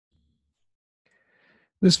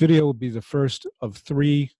This video will be the first of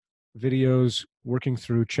three videos working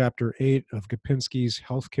through Chapter 8 of Gapenski's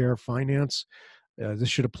Healthcare Finance. This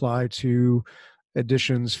should apply to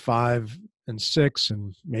editions 5 and 6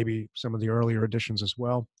 and maybe some of the earlier editions as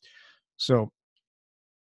well. So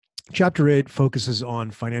Chapter 8 focuses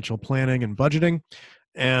on financial planning and budgeting.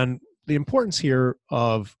 And the importance here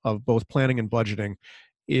of both planning and budgeting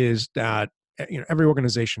is that every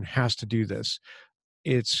organization has to do this.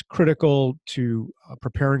 It's critical to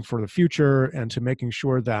preparing for the future and to making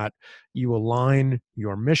sure that you align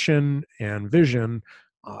your mission and vision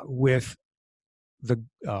with the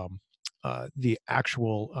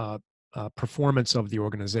actual performance of the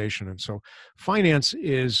organization. And so finance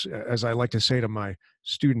is, as I like to say to my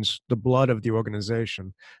students, the blood of the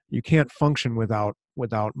organization. You can't function without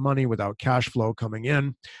money, without cash flow coming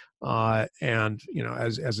in. And,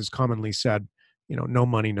 as is commonly said, no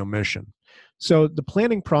money, no mission. So the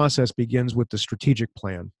planning process begins with the strategic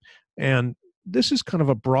plan. And this is kind of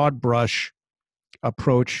a broad brush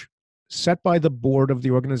approach set by the board of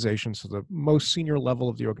the organization, so the most senior level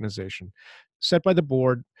of the organization, set by the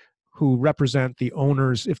board who represent the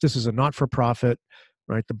owners. If this is a not-for-profit,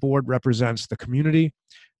 right, the board represents the community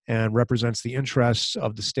and represents the interests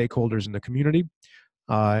of the stakeholders in the community.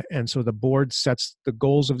 And so the board sets the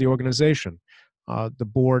goals of the organization. The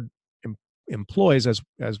board employs, as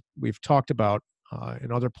we've talked about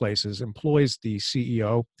in other places, employs the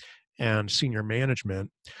CEO and senior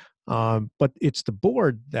management. But it's the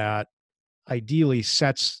board that ideally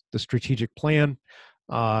sets the strategic plan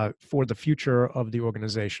for the future of the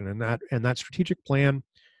organization, and that strategic plan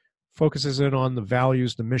focuses in on the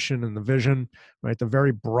values, the mission, and the vision, right? The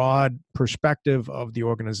very broad perspective of the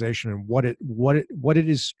organization and what it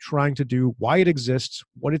is trying to do, why it exists,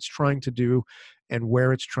 what it's trying to do, and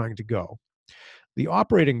where it's trying to go. The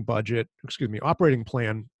operating plan,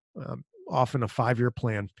 often a 5-year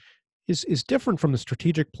plan, is different from the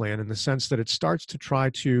strategic plan in the sense that it starts to try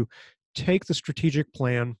to take the strategic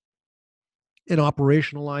plan and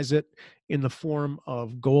operationalize it in the form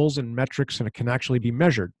of goals and metrics, and it can actually be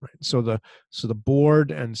measured. Right? So the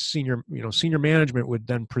board and senior management would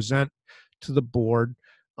then present to the board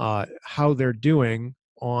how they're doing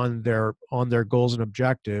on their goals and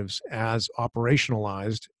objectives as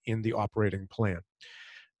operationalized in the operating plan.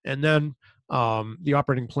 And then the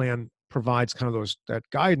operating plan provides kind of that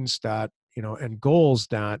guidance that and goals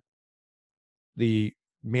that the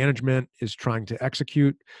management is trying to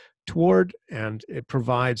execute toward, and it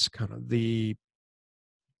provides kind of the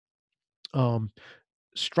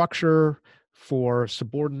structure for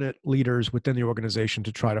subordinate leaders within the organization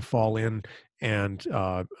to try to fall in and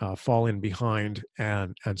fall in behind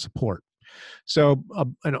and support. So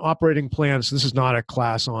an operating plan. So this is not a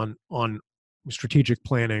class on strategic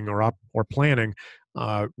planning or planning.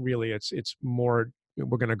 Really, it's more.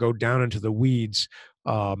 We're going to go down into the weeds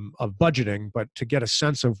of budgeting, but to get a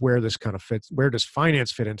sense of where this kind of fits, where does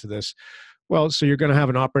finance fit into this? Well, so you're going to have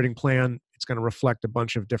an operating plan. It's going to reflect a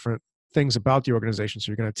bunch of different things about the organization. So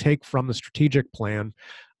you're going to take from the strategic plan,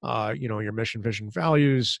 your mission, vision,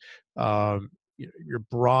 values, your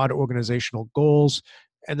broad organizational goals,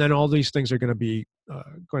 and then all these things are going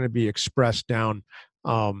to be expressed down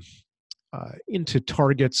into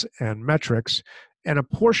targets and metrics. And a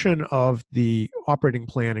portion of the operating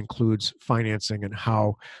plan includes financing and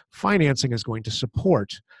how financing is going to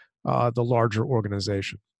support the larger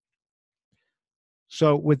organization.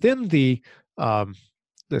 So within the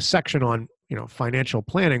section on financial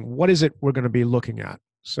planning, what is it we're going to be looking at?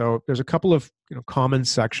 So there's a couple of common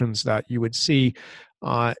sections that you would see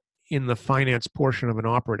in the finance portion of an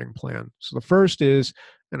operating plan. So the first is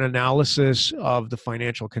an analysis of the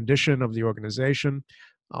financial condition of the organization,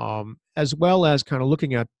 as well as kind of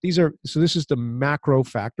looking at this is the macro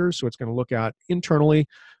factors. So it's going to look at internally,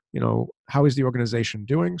 how is the organization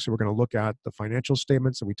doing? So we're going to look at the financial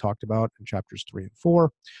statements that we talked about in chapters 3 and 4,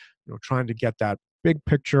 trying to get that big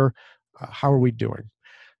picture. How are we doing?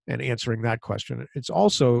 And answering that question. It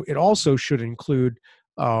also should include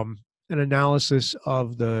an analysis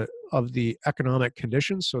of the economic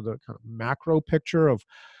conditions, so the kind of macro picture of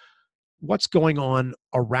what's going on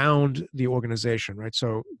around the organization, right?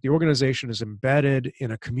 So the organization is embedded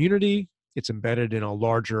in a community. It's embedded in a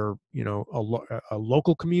larger, a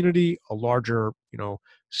local community, a larger,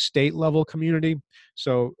 state level community.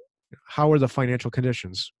 So how are the financial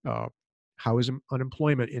conditions? How is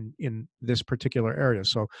unemployment in this particular area?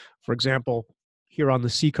 So, for example, here on the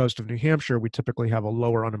seacoast of New Hampshire, we typically have a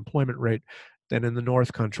lower unemployment rate than in the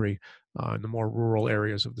North Country. In the more rural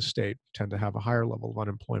areas of the state tend to have a higher level of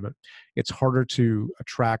unemployment. It's harder to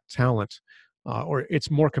attract talent or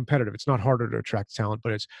it's more competitive. It's not harder to attract talent,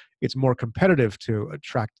 but it's more competitive to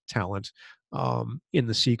attract talent in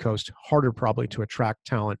the seacoast. Harder probably to attract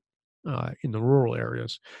talent in the rural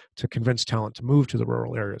areas, to convince talent to move to the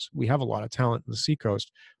rural areas. We have a lot of talent in the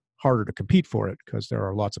seacoast. Harder to compete for it because there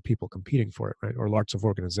are lots of people competing for it, right? Or lots of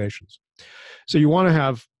organizations. So you want to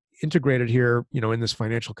have integrated here, in this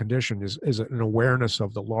financial condition is an awareness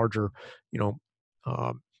of the larger, you know,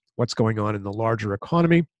 what's going on in the larger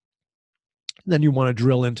economy. Then you want to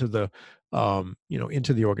drill into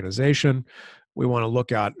into the organization. We want to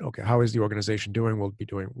look at, okay, how is the organization doing? We'll be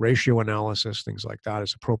doing ratio analysis, things like that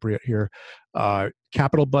is appropriate here.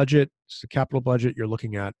 Capital budget. It's the capital budget. You're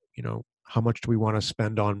looking at, how much do we want to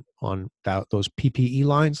spend on those PPE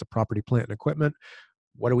lines, the property, plant, and equipment?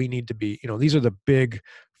 What do we need to be? These are the big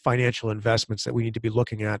financial investments that we need to be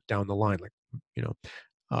looking at down the line. Like,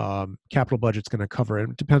 capital budget's going to cover,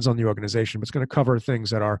 it depends on the organization, but it's going to cover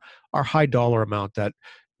things that are high dollar amount that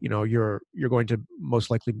you're going to most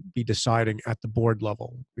likely be deciding at the board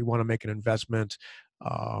level. We want to make an investment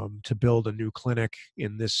to build a new clinic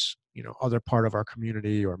in this other part of our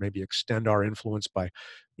community, or maybe extend our influence by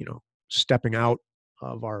stepping out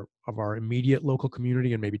of our immediate local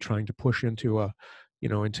community and maybe trying to push into a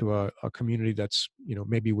community that's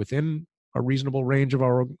maybe within a reasonable range of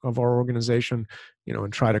our organization,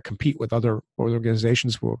 and try to compete with other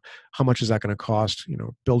organizations. Well, how much is that going to cost?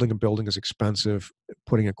 Building a building is expensive.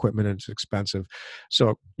 Putting equipment in is expensive.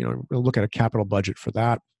 So, we'll look at a capital budget for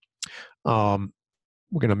that.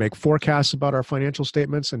 We're going to make forecasts about our financial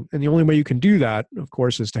statements. And the only way you can do that, of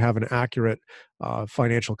course, is to have an accurate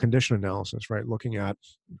financial condition analysis, right? Looking at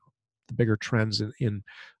the bigger trends in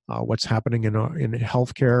what's happening in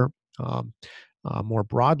healthcare, more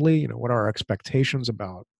broadly, what are our expectations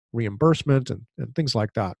about reimbursement and things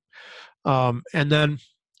like that. And then,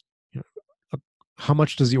 how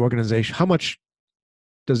much does the organization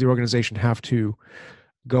have to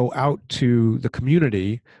go out to the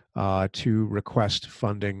community to request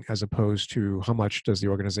funding, as opposed to how much does the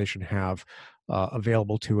organization have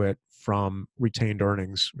available to it from retained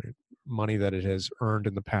earnings, right? Money that it has earned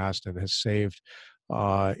in the past and has saved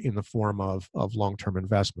in the form of long-term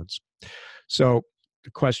investments. So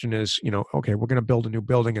the question is, okay, we're going to build a new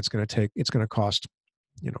building. It's going to cost,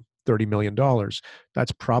 $30 million.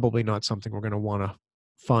 That's probably not something we're going to want to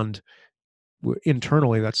fund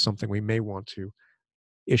internally. That's something we may want to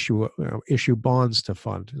issue bonds to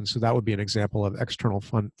fund. And so that would be an example of external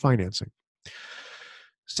financing.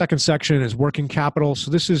 Second section is working capital.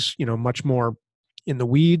 So this is, much more in the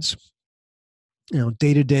weeds.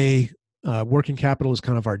 Day-to-day working capital is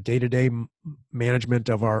kind of our day-to-day management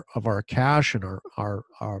of our cash and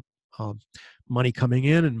our money coming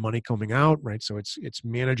in and money coming out, right? So it's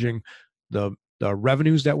managing the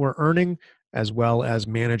revenues that we're earning, as well as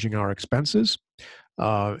managing our expenses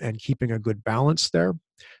and keeping a good balance there.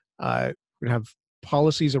 We have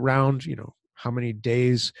policies around, how many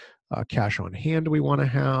days cash on hand do we want to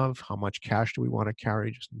have? How much cash do we want to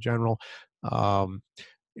carry, just in general?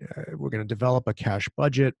 We're going to develop a cash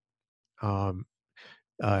budget. We're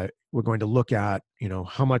going to look at,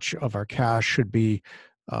 how much of our cash should be,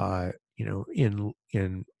 in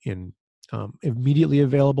immediately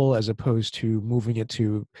available, as opposed to moving it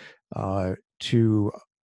to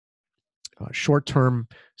short-term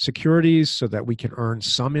securities, so that we can earn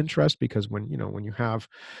some interest. Because when you have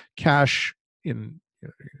cash in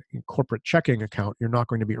corporate checking account, you're not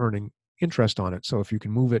going to be earning interest on it. So if you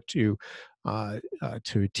can move it to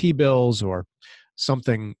T-bills or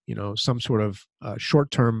something, some sort of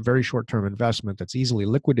very short-term investment that's easily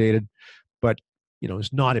liquidated, but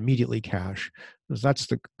is not immediately cash. That's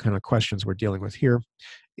the kind of questions we're dealing with here.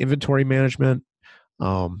 Inventory management.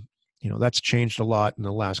 That's changed a lot in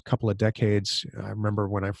the last couple of decades. I remember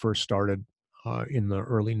when I first started in the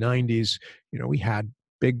early 90s, we had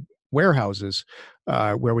big warehouses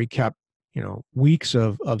where we kept, weeks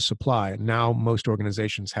of supply. And now most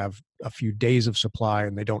organizations have a few days of supply,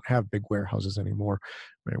 and they don't have big warehouses anymore.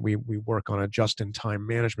 Right? We work on a just-in-time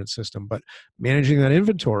management system, but managing that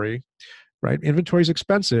inventory, right? Inventory is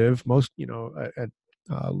expensive. Most,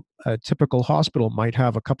 a typical hospital might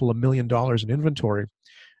have a couple of $1 million in inventory.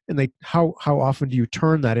 And how often do you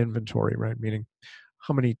turn that inventory, right? Meaning,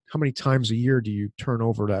 how many times a year do you turn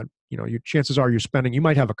over that? Your chances are you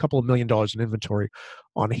might have a couple of $1 million in inventory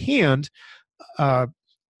on hand,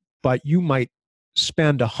 but you might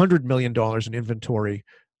spend $100 million in inventory,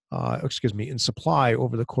 in supply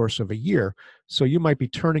over the course of a year. So you might be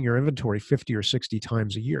turning your inventory 50 or 60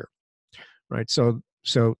 times a year, right? So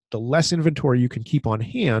the less inventory you can keep on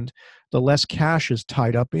hand, the less cash is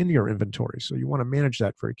tied up in your inventory. So you want to manage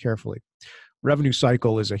that very carefully. revenue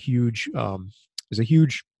cycle is a huge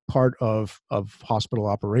part of hospital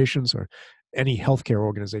operations or any healthcare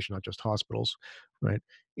organization, not just hospitals, right?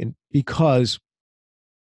 And because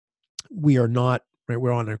we are not right,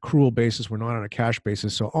 we're on an accrual basis, we're not on a cash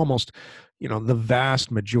basis, so almost, the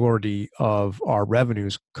vast majority of our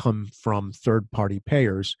revenues come from third party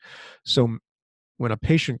payers. So when a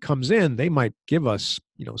patient comes in, they might give us,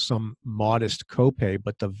 some modest copay,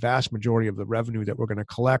 but the vast majority of the revenue that we're going to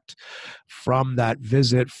collect from that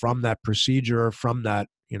visit, from that procedure, from that,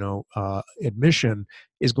 admission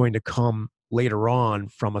is going to come later on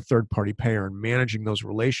from a third party payer, and managing those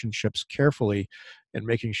relationships carefully and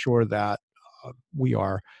making sure that we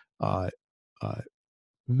are uh, uh,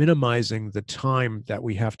 minimizing the time that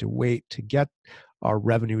we have to wait to get our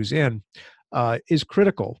revenues in is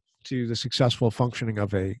critical to the successful functioning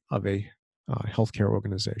of a healthcare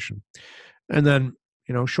organization. And then,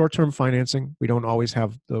 short-term financing. We don't always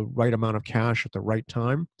have the right amount of cash at the right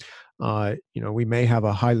time. We may have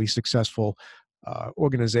a highly successful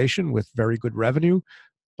organization with very good revenue,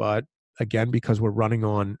 but again, because we're running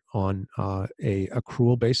on a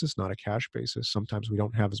accrual basis, not a cash basis, sometimes we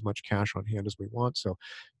don't have as much cash on hand as we want. So,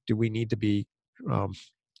 do we need to be um,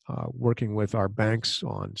 working with our banks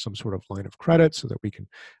on some sort of line of credit so that we can,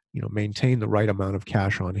 maintain the right amount of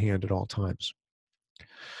cash on hand at all times?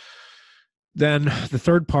 Then the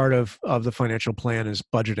third part of the financial plan is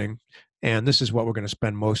budgeting. And this is what we're going to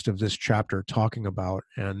spend most of this chapter talking about.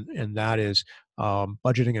 And that is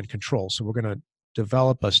budgeting and control. So we're going to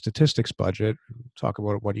develop a statistics budget, talk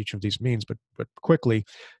about what each of these means, but quickly,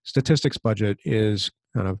 statistics budget is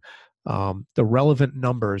kind of the relevant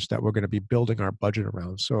numbers that we're going to be building our budget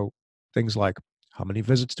around. So things like, how many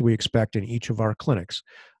visits do we expect in each of our clinics?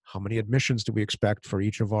 How many admissions do we expect for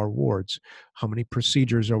each of our wards? How many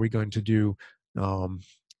procedures are we going to do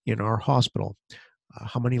in our hospital?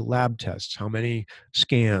 How many lab tests? How many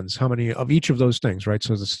scans? How many of each of those things, right?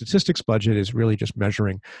 So the statistics budget is really just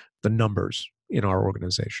measuring the numbers in our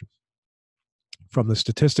organization. From the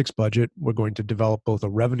statistics budget, we're going to develop both a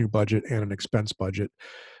revenue budget and an expense budget.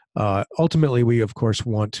 Ultimately, we of course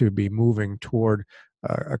want to be moving toward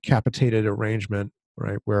a capitated arrangement,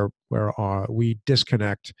 right, where we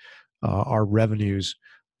disconnect our revenues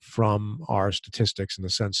from our statistics in the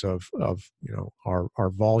sense of our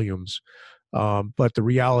volumes. But the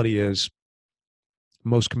reality is,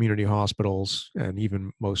 most community hospitals and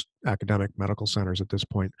even most academic medical centers at this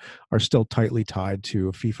point are still tightly tied to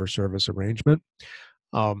a fee-for-service arrangement.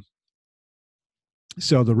 Um,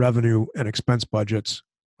 so the revenue and expense budgets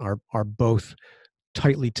are both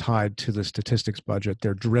tightly tied to the statistics budget.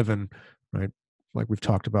 They're driven, right, like we've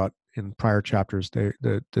talked about in prior chapters.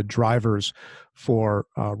 The drivers for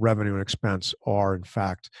revenue and expense are, in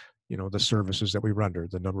fact, the services that we render,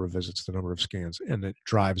 the number of visits, the number of scans, and it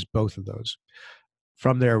drives both of those.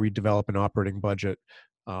 From there, we develop an operating budget,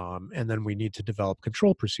 and then we need to develop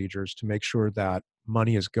control procedures to make sure that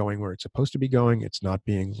money is going where it's supposed to be going. It's not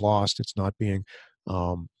being lost. It's not being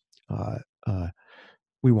um, uh, uh,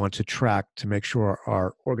 we want to track to make sure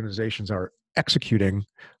our organizations are executing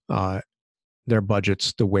uh, their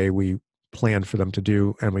budgets the way we plan for them to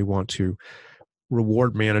do. And we want to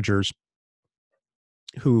reward managers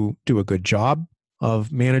who do a good job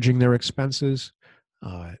of managing their expenses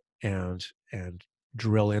uh, and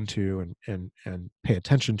drill into and pay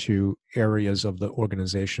attention to areas of the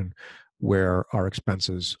organization where our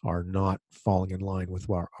expenses are not falling in line with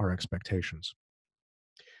our expectations.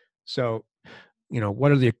 So,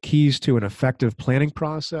 what are the keys to an effective planning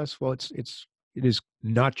process? Well, it is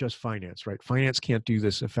not just finance, right? Finance can't do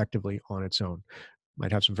this effectively on its own.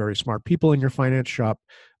 Might have some very smart people in your finance shop,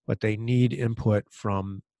 but they need input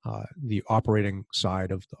from the operating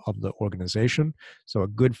side of the organization. So a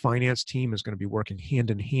good finance team is going to be working hand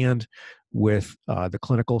in hand with the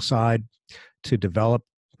clinical side to develop,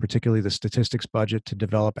 particularly the statistics budget, to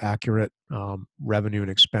develop accurate revenue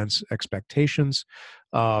and expense expectations.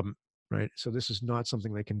 Right. So this is not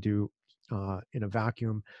something they can do in a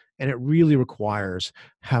vacuum, and it really requires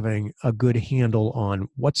having a good handle on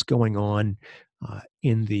what's going on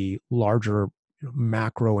in the larger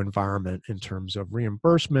macro environment in terms of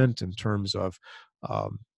reimbursement, in terms of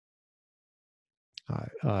um,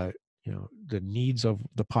 the needs of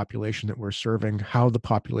the population that we're serving, how the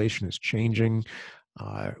population is changing,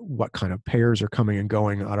 what kind of payers are coming and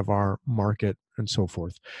going out of our market, and so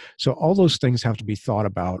forth. So all those things have to be thought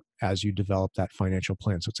about as you develop that financial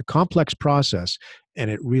plan. So it's a complex process, and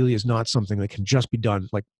it really is not something that can just be done.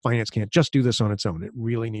 Like finance can't just do this on its own. It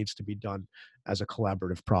really needs to be done as a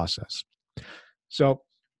collaborative process. So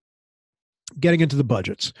getting into the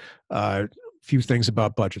budgets. few things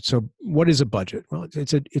about budget. So, what is a budget? Well,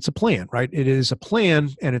 it's a plan, right? It is a plan,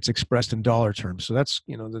 and it's expressed in dollar terms. So that's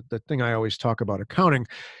the thing I always talk about accounting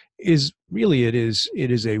is really it is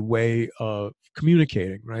a way of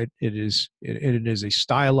communicating, right? It is a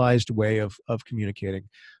stylized way of communicating,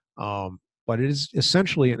 but it is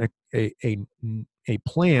essentially a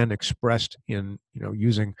plan expressed in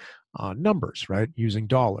using numbers, right? Using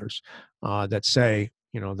dollars that say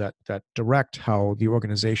that direct how the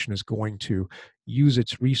organization is going to use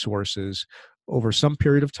its resources over some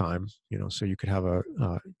period of time. So you could have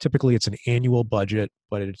typically it's an annual budget,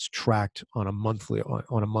 but it's tracked on a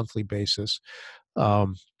monthly basis.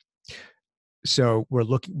 um, so we're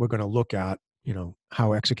going to look at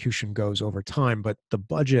how execution goes over time, but the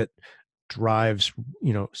budget drives,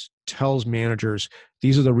 tells managers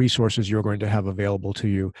these are the resources you're going to have available to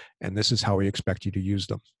you, and this is how we expect you to use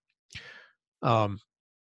them. um,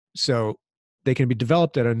 so they can be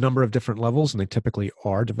developed at a number of different levels, and they typically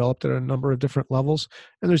are developed at a number of different levels.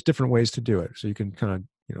 And there's different ways to do it. So you can kind of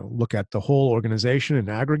look at the whole organization in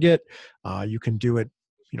aggregate. You can do it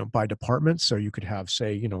by department. So you could have,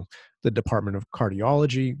 say, the Department of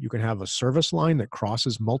Cardiology. You can have a service line that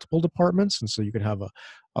crosses multiple departments, and so you could have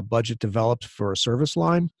a budget developed for a service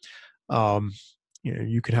line. Um,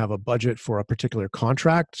 you could have a budget for a particular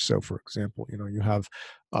contract. So, for example, you have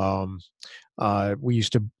um, we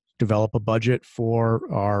used to develop a budget for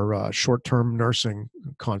our short-term nursing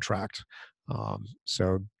contract.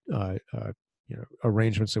 So,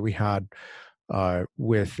 arrangements that we had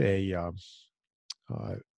with a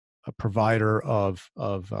provider of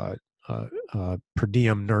per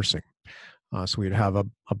diem nursing. So we'd have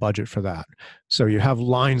a budget for that. So you have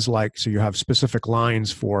lines so you have specific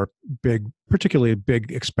lines for particularly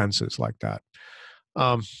big expenses like that.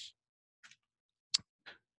 Um,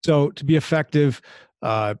 so to be effective,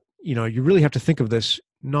 you really have to think of this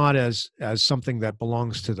not as something that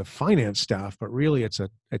belongs to the finance staff, but really it's a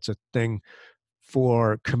thing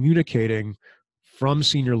for communicating from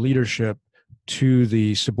senior leadership to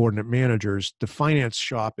the subordinate managers. The finance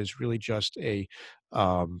shop is really just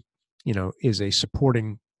is a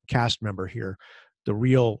supporting cast member here. The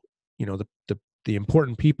real, the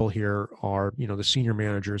important people here are, the senior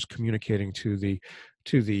managers communicating to the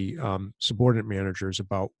subordinate managers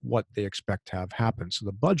about what they expect to have happen. So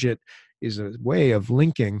the budget is a way of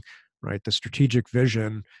linking, right, the strategic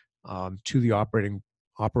vision to the operating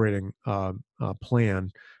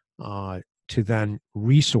plan, to then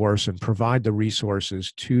resource and provide the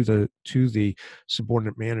resources to the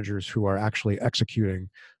subordinate managers who are actually executing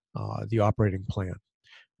the operating plan.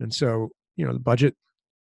 And so, the budget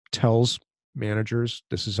tells managers,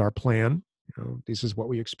 this is our plan. This is what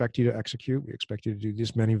we expect you to execute. We expect you to do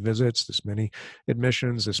this many visits, this many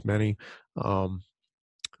admissions, this many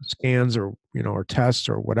scans, or or tests,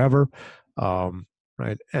 or whatever.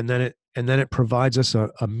 Right, and then it provides us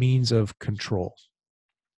a means of control.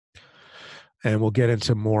 And we'll get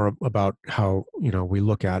into more about how we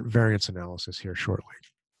look at variance analysis here shortly.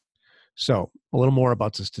 So a little more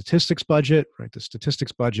about the statistics budget, right? The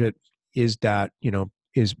statistics budget is that,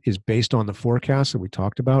 is based on the forecast that we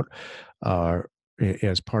talked about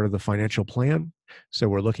as part of the financial plan. So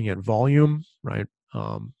we're looking at volume, right?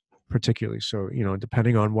 Particularly. So,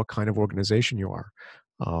 depending on what kind of organization you are,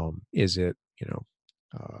 is it,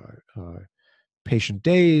 patient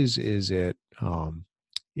days? Is it, uh,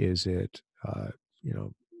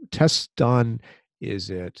 tests done? Is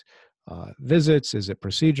it visits? Is it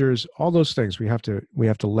procedures? All those things we have to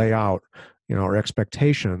lay out, our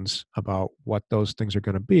expectations about what those things are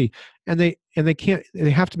going to be, and they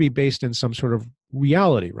have to be based in some sort of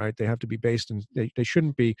reality, right? They have to be based in, they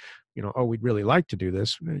shouldn't be, oh, we'd really like to do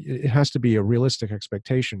this. It has to be a realistic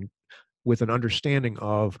expectation with an understanding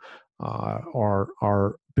of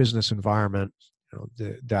our business environment, and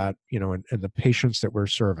the patients that we're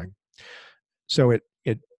serving. So it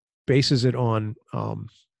bases it on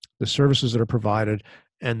the services that are provided,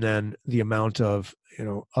 and then the amount of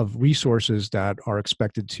resources that are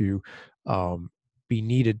expected to be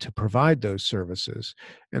needed to provide those services.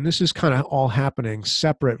 And this is kind of all happening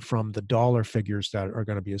separate from the dollar figures that are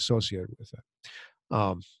going to be associated with it.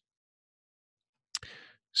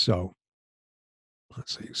 So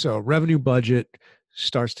let's see. So revenue budget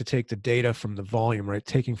starts to take the data from the volume, right?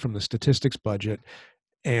 Taking from the statistics budget,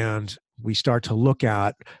 and we start to look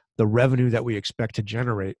at the revenue that we expect to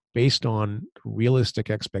generate based on realistic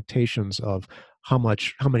expectations of how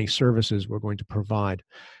many services we're going to provide.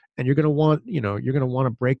 And you're going to want to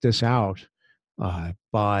break this out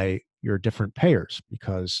by your different payers,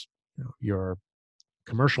 because your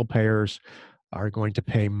commercial payers are going to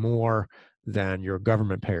pay more than your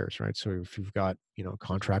government payers, right? So if you've got, a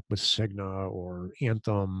contract with Cigna or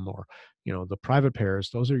Anthem or, the private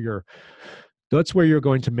payers, that's where you're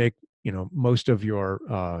going to make, most of your,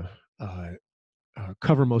 uh,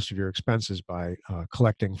 cover most of your expenses by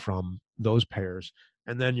collecting from those payers.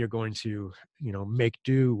 And then you're going to, make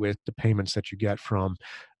do with the payments that you get from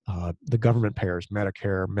the government payers,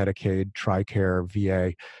 Medicare, Medicaid, TRICARE,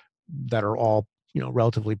 VA, that are all,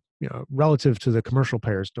 relatively, relative to the commercial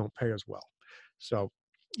payers, don't pay as well. So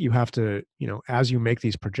you have to, as you make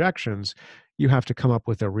these projections, you have to come up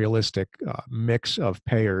with a realistic mix of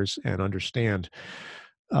payers and understand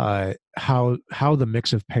how the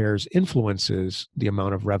mix of payers influences the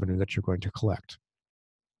amount of revenue that you're going to collect.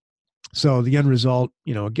 So the end result,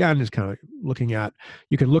 again, is kind of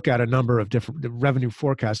you can look at a number of different the revenue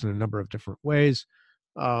forecasts in a number of different ways,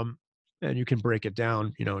 um, and you can break it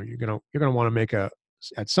down. You're gonna want to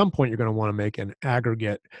at some point you're going to want to make an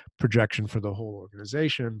aggregate projection for the whole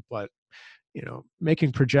organization, but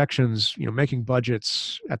making projections, making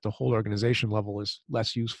budgets at the whole organization level is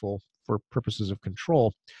less useful for purposes of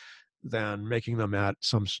control than making them at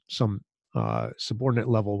some subordinate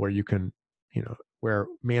level where you can, where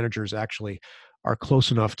managers actually are close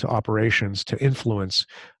enough to operations to influence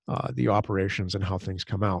the operations and how things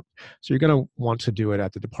come out. So you're going to want to do it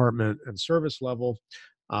at the department and service level.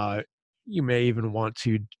 You may even want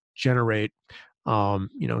to generate,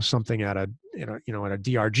 something at at a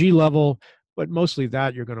DRG level, but mostly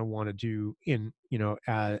that you're going to want to do in,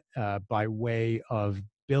 by way of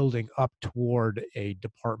building up toward a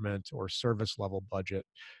department or service level budget,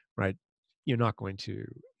 right? You're not going to,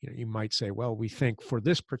 you might say, well, we think for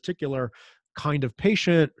this particular kind of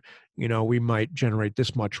patient, we might generate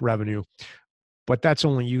this much revenue, but that's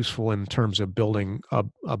only useful in terms of building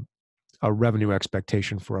a revenue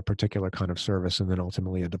expectation for a particular kind of service and then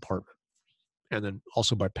ultimately a department. And then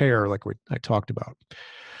also by payer, like I talked about.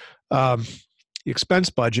 The expense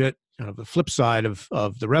budget, the flip side of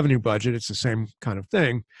the revenue budget, it's the same kind of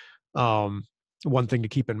thing. One thing to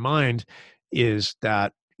keep in mind is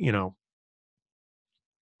that,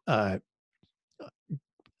 uh,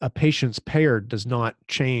 a patient's payer does not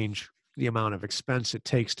change the amount of expense it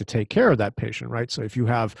takes to take care of that patient, right? So if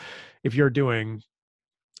you're doing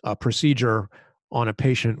a procedure on a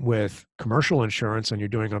patient with commercial insurance and you're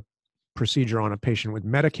doing a procedure on a patient with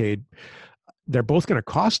Medicaid, they're both going to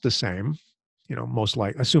cost the same, most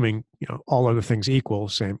like assuming, all other things equal,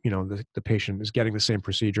 same, the patient is getting the same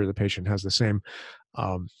procedure, the patient has the same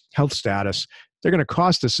health status, they're going to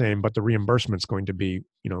cost the same, but the reimbursement's going to be,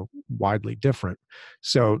 widely different.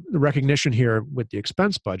 So the recognition here with the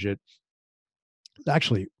expense budget is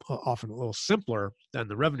actually often a little simpler than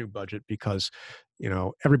the revenue budget because,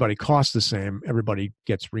 everybody costs the same, everybody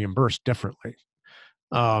gets reimbursed differently.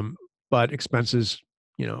 But expenses,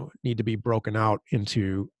 need to be broken out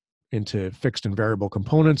into fixed and variable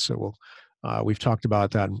components. So we've talked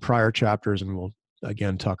about that in prior chapters, and we'll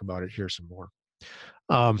again talk about it here some more.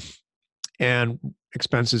 And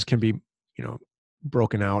expenses can be,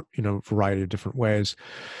 broken out in a variety of different ways.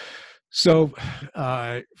 So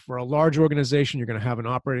for a large organization, you're going to have an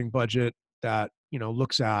operating budget that,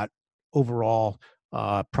 looks at overall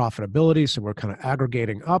profitability. So we're kind of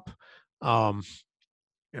aggregating up. You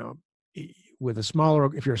know, with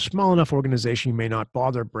if you're a small enough organization, you may not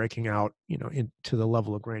bother breaking out, into the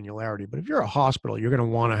level of granularity. But if you're a hospital, you're going to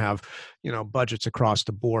want to have, budgets across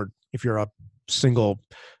the board. If you're a single,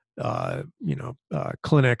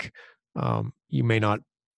 clinic, you may not,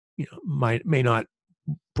 may not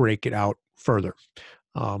break it out further.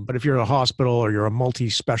 But if you're a hospital or you're a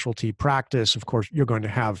multi-specialty practice, of course, you're going to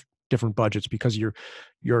have different budgets because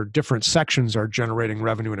your different sections are generating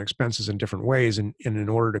revenue and expenses in different ways. And in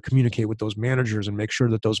order to communicate with those managers and make sure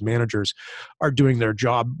that those managers are doing their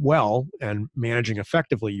job well and managing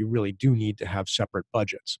effectively, you really do need to have separate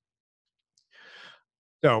budgets.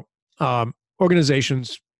 So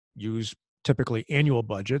organizations use typically annual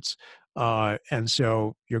budgets. And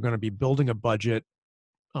so you're going to be building a budget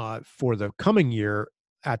for the coming year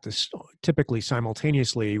typically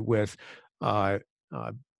simultaneously with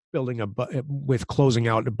with closing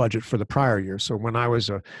out a budget for the prior year. So when I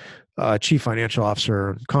was a chief financial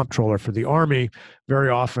officer, comptroller for the Army, very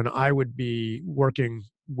often I would be working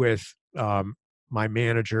with my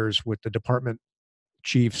managers, with the department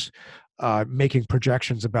chiefs, making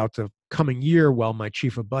projections about the coming year while my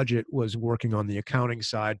chief of budget was working on the accounting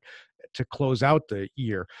side to close out the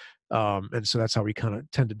year. And so that's how we kind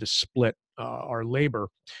of tended to split our labor.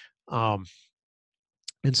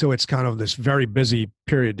 And so it's kind of this very busy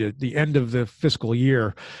period. The end of the fiscal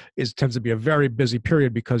year tends to be a very busy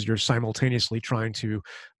period because you're simultaneously trying to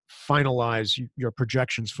finalize your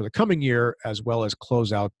projections for the coming year as well as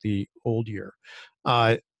close out the old year.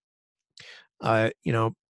 Uh, you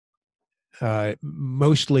know,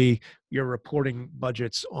 mostly you're reporting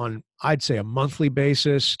budgets on, I'd say, a monthly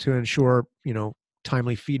basis to ensure,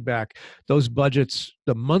 timely feedback. Those budgets,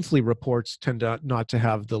 the monthly reports tend to not to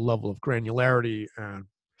have the level of granularity and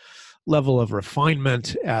level of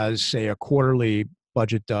refinement as, say, a quarterly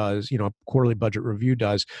budget does, a quarterly budget review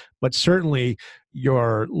does. But certainly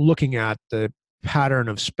you're looking at the pattern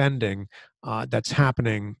of spending that's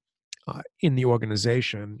happening in the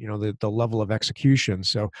organization, the level of execution.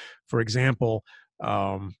 So, for example,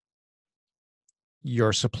 um,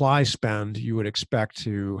 your supply spend you would expect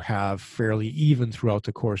to have fairly even throughout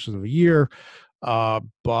the course of the year.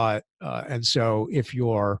 But and so if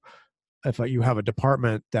you have a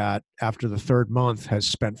department that after the third month has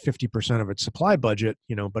spent 50% of its supply budget,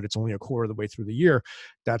 but it's only a quarter of the way through the year,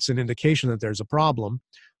 that's an indication that there's a problem.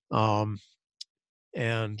 Um,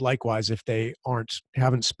 and likewise, if they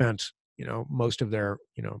haven't spent, most of their,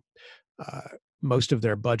 uh, most of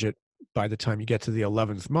their budget by the time you get to the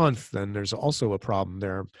 11th month, then there's also a problem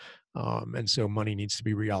there. And so money needs to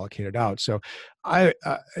be reallocated out. So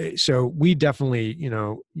so we definitely,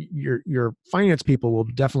 your finance people will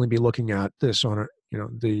definitely be looking at this on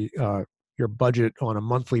a, your budget on a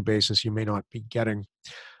monthly basis. You may not be getting,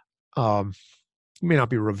 um, you may not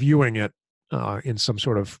be reviewing it in some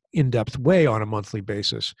sort of in-depth way on a monthly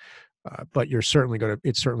basis. But it's certainly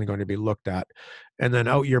going to be looked at. And then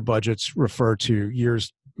out year budgets refer to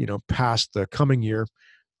years, past the coming year.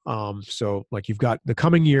 So like you've got the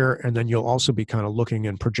coming year, and then you'll also be kind of looking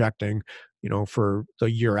and projecting, for the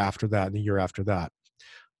year after that and the year after that.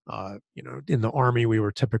 In the Army, we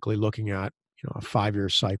were typically looking at, a 5-year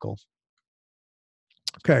cycle.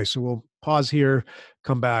 Okay, so we'll pause here,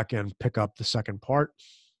 come back and pick up the second part.